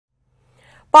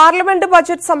Parliament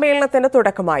budget സമ്മേളനത്തിന്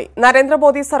തുടക്കമായി.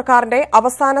 നരേന്ദ്രമോദി സർക്കാരിന്റെ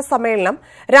അവസാന സമ്മേളനം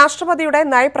രാഷ്ട്രപതിയുടെ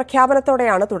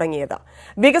നയപ്രഖ്യാപനത്തോടെയാണ് തുടങ്ങിയത്.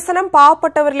 വികസനം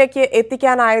പാവപ്പെട്ടവരിലേക്ക്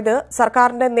എത്തിക്കാനായത്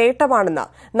സർക്കാരിന്റെ നേട്ടമാണെന്ന്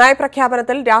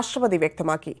നയപ്രഖ്യാപനത്തിൽ രാഷ്ട്രപതി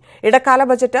വ്യക്തമാക്കി. ഇടക്കാല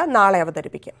ബജറ്റ് നാളെ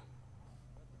അവതരിപ്പിക്കും.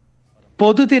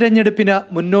 പൊതുതിരഞ്ഞെടുപ്പിന്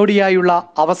മുന്നോടിയായുള്ള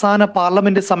അവസാന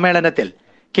പാർലമെന്റ് സമ്മേളനത്തിൽ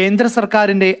കേന്ദ്ര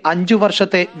സർക്കാരിന്റെ 5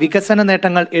 വർഷത്തെ വികസന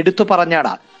നേട്ടങ്ങൾ എടുത്തു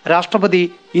പറഞ്ഞാണ് രാഷ്ട്രപതി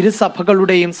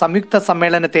ഇരുസഭകളുടെയും സംയുക്ത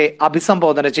സമ്മേളനത്തെ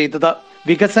അഭിസംബോധന ചെയ്തത്.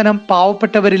 വികസനം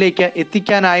പാവപ്പെട്ടവരിലേക്ക്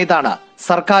എത്തിക്കാനായതാണ്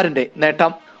സർക്കാരിന്റെ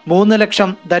നേട്ടം. 3 ലക്ഷം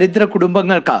ദരിദ്ര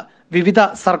കുടുംബങ്ങൾക്ക് വിവിധ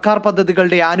സർക്കാർ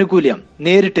പദ്ധതികളുടെ ആനുകൂല്യം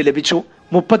നേരിട്ട് ലഭിച്ചു.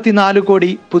 34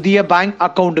 കോടി പുതിയ ബാങ്ക്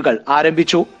അക്കൗണ്ടുകൾ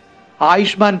ആരംഭിച്ചു.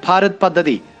 ആയുഷ്മാൻ ഭാരത്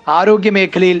പദ്ധതി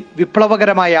ആരോഗ്യമേഖലയിൽ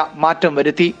വിപ്ലവകരമായ മാറ്റം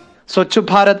വരുത്തി. സ്വച്ഛ്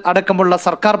ഭാരത് അടക്കമുള്ള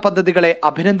സർക്കാർ പദ്ധതികളെ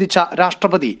അഭിനന്ദിച്ച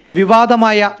രാഷ്ട്രപതി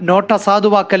വിവാദമായ നോട്ട്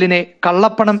അസാധുവാക്കലിനെ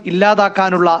കള്ളപ്പണം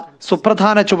ഇല്ലാതാക്കാനുള്ള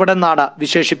സുപ്രധാന ചുവടെന്നാണ്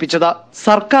വിശേഷിപ്പിച്ചത്.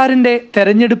 സർക്കാരിന്റെ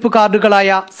തെരഞ്ഞെടുപ്പ്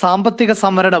കാർഡുകളായ സാമ്പത്തിക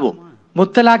സംവരണവും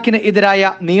മുത്തലാഖിന്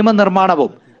എതിരായ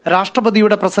നിയമനിർമ്മാണവും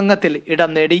രാഷ്ട്രപതിയുടെ പ്രസംഗത്തിൽ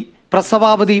ഇടം നേടി.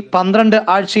 പ്രസവാവധി 12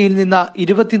 ആഴ്ചയിൽ നിന്ന്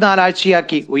 24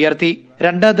 ആഴ്ചയാക്കി ഉയർത്തി.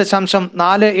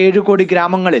 2.47 കോടി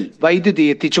ഗ്രാമങ്ങളിൽ വൈദ്യുതി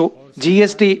എത്തിച്ചു.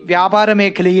 GST വ്യാപാര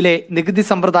മേഖലയിലെ നികുതി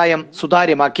സമ്പ്രദായം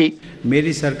സുതാര്യമാക്കി.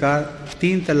 मेरी सरकार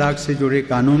 3 तलाक से जुड़े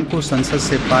कानून को संसद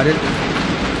से पारित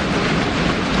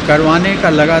करवाने का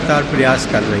लगातार प्रयास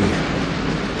कर रही है.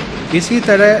 इसी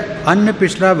तरह अन्य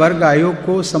पिछड़ा वर्ग आयोग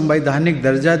को संवैधानिक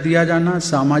दर्जा दिया जाना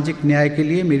सामाजिक न्याय के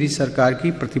लिए मेरी सरकार की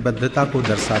प्रतिबद्धता को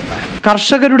दर्शाता है.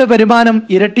 കർഷകരുടെ വരുമാനം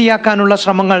ഇരട്ടിയാക്കാനുള്ള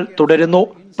ശ്രമങ്ങൾ തുടരുന്നു.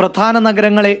 പ്രധാന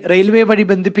നഗരങ്ങളെ റെയിൽവേ വഴി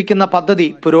ബന്ധിപ്പിക്കുന്ന പദ്ധതി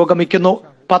പുരോഗമിക്കുന്നു.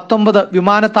 19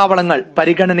 വിമാനത്താവളങ്ങൾ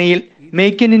പരിഗണനയിൽ.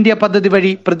 മേക്ക് ഇൻ ഇന്ത്യ പദ്ധതി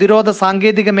വഴി പ്രതിരോധ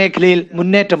സാങ്കേതിക മേഖലയിൽ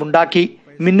മുന്നേറ്റമുണ്ടാക്കി.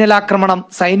 മിന്നലാക്രമണം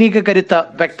സൈനിക കരുത്ത്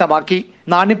വ്യക്തമാക്കി.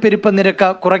 നാണ്യപ്പെരുപ്പ നിരക്ക്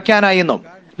കുറയ്ക്കാനായെന്നും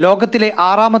ലോകത്തിലെ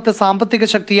 6ാമത്തെ സാമ്പത്തിക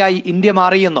ശക്തിയായി ഇന്ത്യ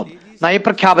മാറിയെന്നും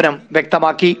നയപ്രഖ്യാപനം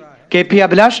വ്യക്തമാക്കി. KP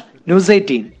Abhilash, News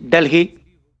 18, Delhi.